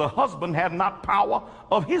also the husband had not power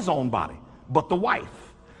of his own body, but the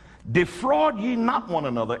wife. Defraud ye not one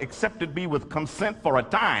another, except it be with consent for a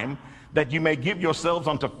time, that you may give yourselves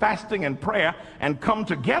unto fasting and prayer, and come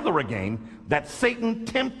together again, that Satan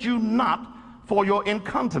tempt you not for your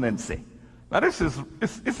incontinency. Now this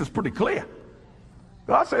is pretty clear.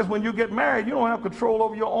 God says when you get married, you don't have control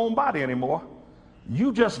over your own body anymore.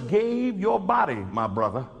 You just gave your body, my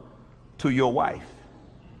brother, to your wife.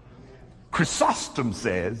 Chrysostom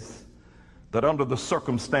says that under the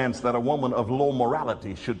circumstance that a woman of low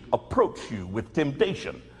morality should approach you with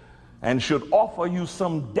temptation and should offer you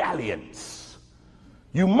some dalliance,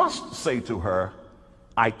 you must say to her,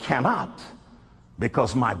 I cannot,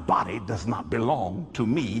 because my body does not belong to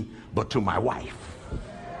me, but to my wife.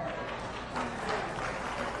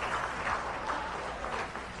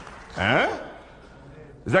 Huh?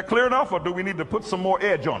 Is that clear enough, or do we need to put some more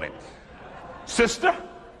edge on it? Sister,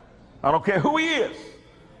 I don't care who he is.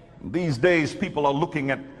 These days, people are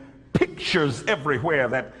looking at pictures everywhere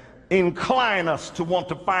that incline us to want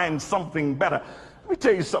to find something better. Let me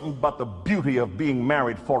tell you something about the beauty of being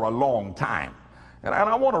married for a long time. And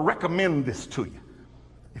I want to recommend this to you.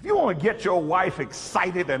 If you want to get your wife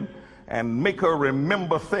excited and make her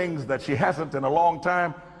remember things that she hasn't in a long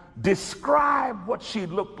time, describe what she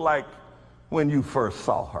looked like when you first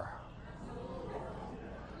saw her.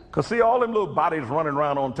 Because see, all them little bodies running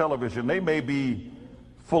around on television, they may be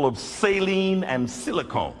full of saline and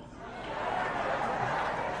silicone.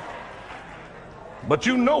 But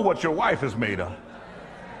you know what your wife is made of.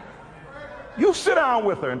 You sit down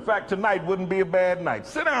with her. In fact, tonight wouldn't be a bad night.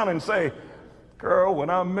 Sit down and say, girl, when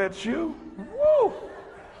I met you, woo.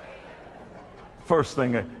 First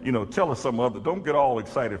thing, tell her some other, don't get all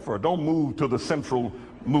excited for her. Don't move to the central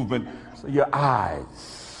movement. So your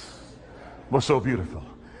eyes were so beautiful.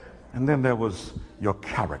 And then there was your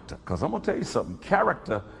character. Because I'm going to tell you something.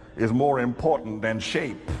 Character is more important than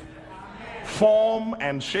shape. Form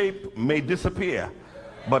and shape may disappear,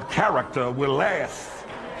 but character will last.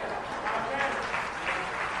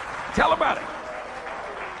 Tell about it.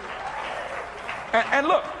 And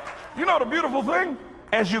look, you know the beautiful thing?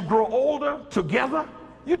 As you grow older together,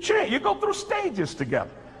 you change. You go through stages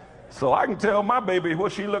together. So I can tell my baby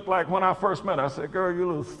what she looked like when I first met her. I said, girl, you're a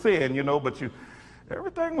little thin, but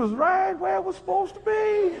everything was right where it was supposed to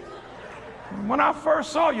be. When I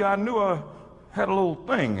first saw you, I knew I had a little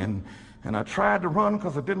thing, and I tried to run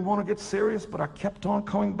because I didn't want to get serious, but I kept on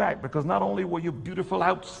coming back because not only were you beautiful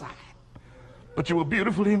outside, but you were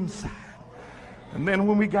beautiful inside. And then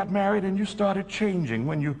when we got married and you started changing,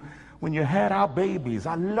 when you had our babies,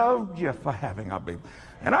 I loved you for having our babies.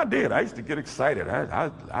 And I did. I used to get excited.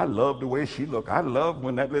 I loved the way she looked. I loved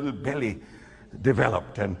when that little belly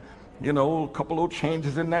developed and, a couple of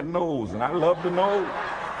changes in that nose, and I loved the nose.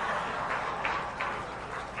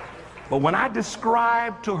 But when I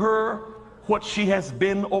describe to her what she has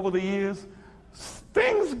been over the years,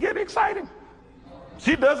 things get exciting.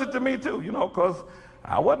 She does it to me too, because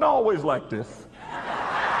I wasn't always like this.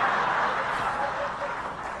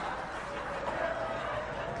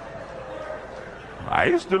 I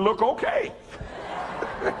used to look okay.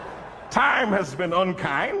 Time has been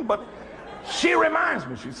unkind, but she reminds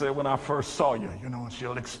me. She said, when I first saw you,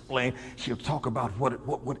 she'll explain, she'll talk about what it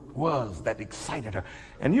was that excited her.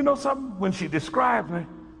 And you know something? When she described me,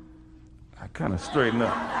 I kind of straightened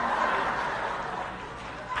up.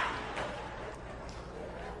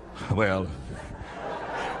 Well,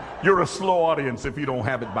 you're a slow audience if you don't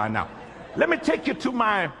have it by now. Let me take you to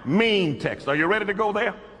my main text. Are you ready to go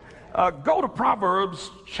there? Go to Proverbs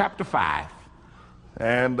chapter 5.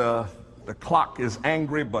 And the clock is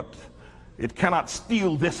angry, but it cannot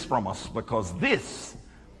steal this from us, because this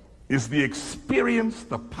is the experience,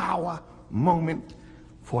 the power moment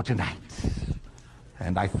for tonight.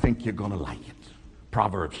 And I think you're going to like it.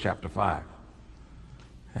 Proverbs chapter 5.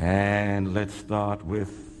 And let's start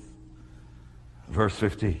with verse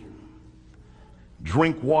 15.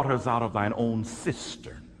 Drink waters out of thine own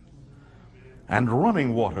cistern, and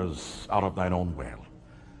running waters out of thine own well.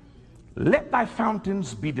 Let thy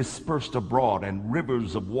fountains be dispersed abroad, and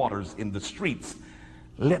rivers of waters in the streets.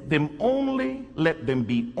 Let them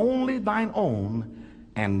be only thine own,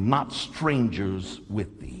 and not strangers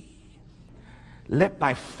with thee. Let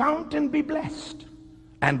thy fountain be blessed,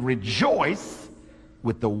 and rejoice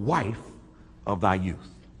with the wife of thy youth.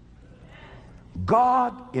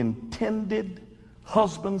 God intended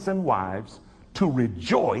husbands and wives to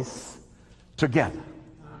rejoice together.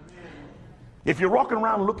 If you're walking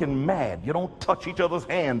around looking mad, you don't touch each other's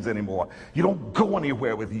hands anymore. You don't go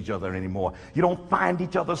anywhere with each other anymore. You don't find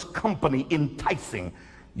each other's company enticing.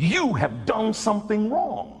 You have done something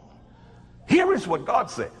wrong. Here is what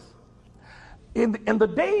God says. In the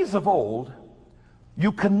days of old,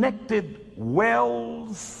 you connected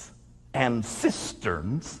wells and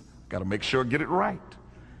cisterns. Got to make sure I get it right.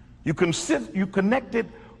 You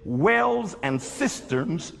connected wells and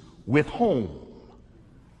cisterns with home.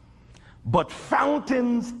 But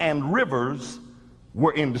fountains and rivers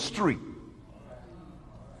were in the street.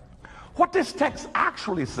 What this text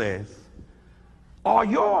actually says, are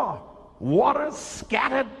your waters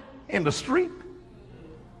scattered in the street?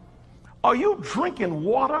 Are you drinking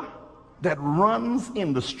water that runs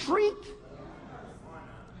in the street?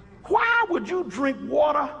 Why would you drink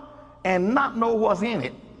water and not know what's in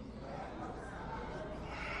it?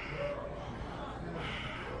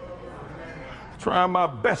 Trying my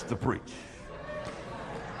best to preach.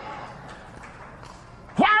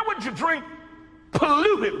 Why would you drink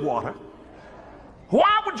polluted water?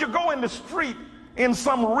 Why would you go in the street in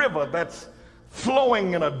some river that's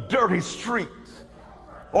flowing in a dirty street,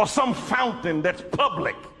 or some fountain that's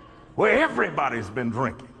public where everybody's been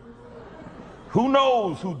drinking? Who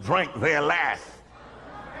knows who drank there last?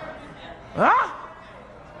 Huh?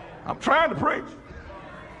 I'm trying to preach.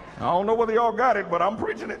 I don't know whether y'all got it, but I'm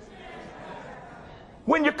preaching it.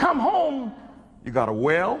 When you come home, you got a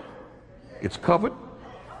well, it's covered,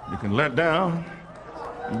 you can let down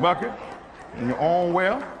the bucket in your own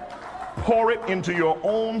well. Pour it into your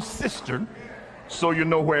own cistern so you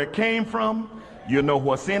know where it came from. You know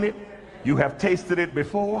what's in it. You have tasted it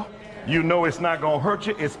before. You know it's not going to hurt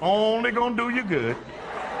you. It's only going to do you good.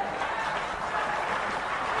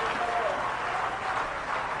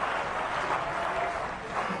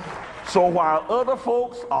 So while other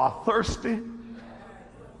folks are thirsty,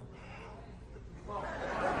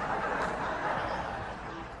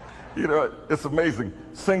 you know, it's amazing.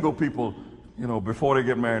 Single people, you know, before they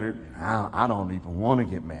get married, I don't even want to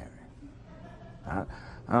get married.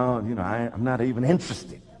 I'm not even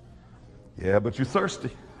interested. Yeah, but you're thirsty.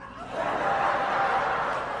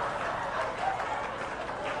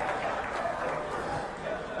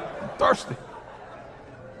 Thirsty.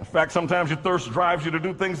 In fact, sometimes your thirst drives you to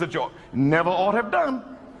do things that you never ought to have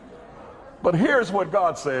done. But here's what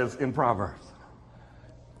God says in Proverbs.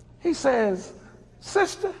 He says,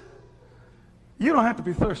 sister, you don't have to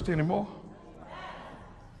be thirsty anymore.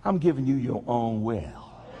 I'm giving you your own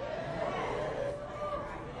well.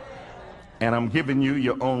 And I'm giving you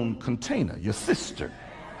your own container, your cistern.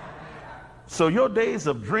 So your days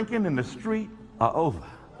of drinking in the street are over.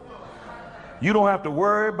 You don't have to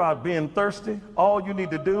worry about being thirsty. All you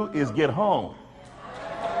need to do is get home.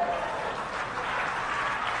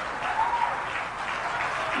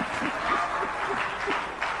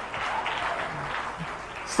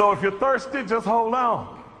 So if you're thirsty, just hold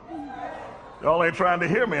on. Y'all ain't trying to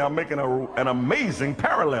hear me. I'm making an amazing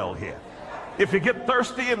parallel here. If you get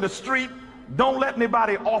thirsty in the street, don't let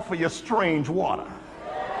anybody offer you strange water.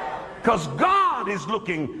 Because God is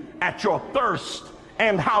looking at your thirst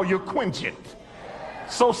and how you quench it.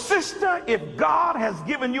 So sister, if God has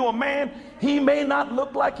given you a man, he may not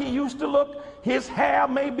look like he used to look. His hair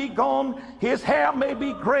may be gone. His hair may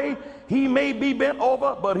be gray. He may be bent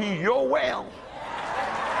over, but he's your well.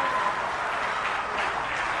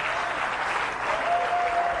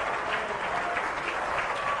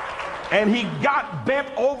 And he got bent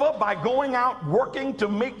over by going out working to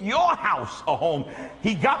make your house a home.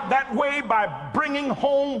 He got that way by bringing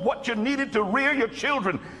home what you needed to rear your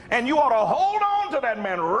children. And you ought to hold on to that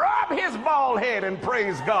man, rub his bald head, and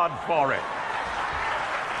praise God for it.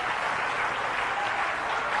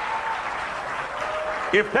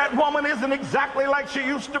 If that woman isn't exactly like she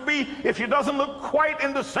used to be, if she doesn't look quite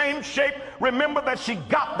in the same shape, remember that she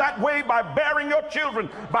got that way by bearing your children,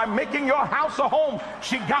 by making your house a home.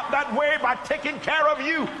 She got that way by taking care of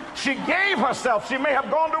you. She gave herself. She may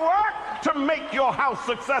have gone to work to make your house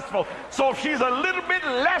successful. So if she's a little bit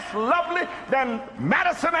less lovely than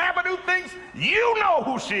Madison Avenue thinks, you know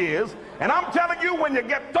who she is. And I'm telling you, when you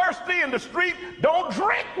get thirsty in the street, don't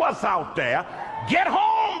drink what's out there. Get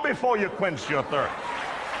home before you quench your thirst.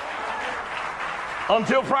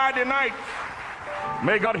 Until Friday night,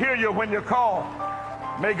 may God hear you when you call.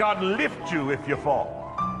 May God lift you if you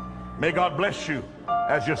fall. May God bless you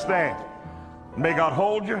as you stand. May God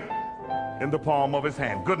hold you in the palm of his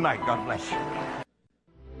hand. Good night. God bless you.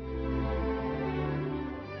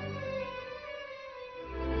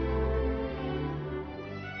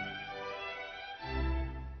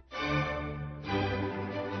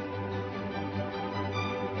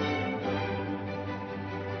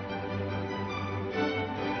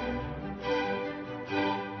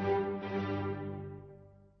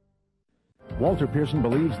 Walter Pearson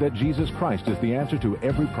believes that Jesus Christ is the answer to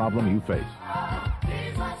every problem you face.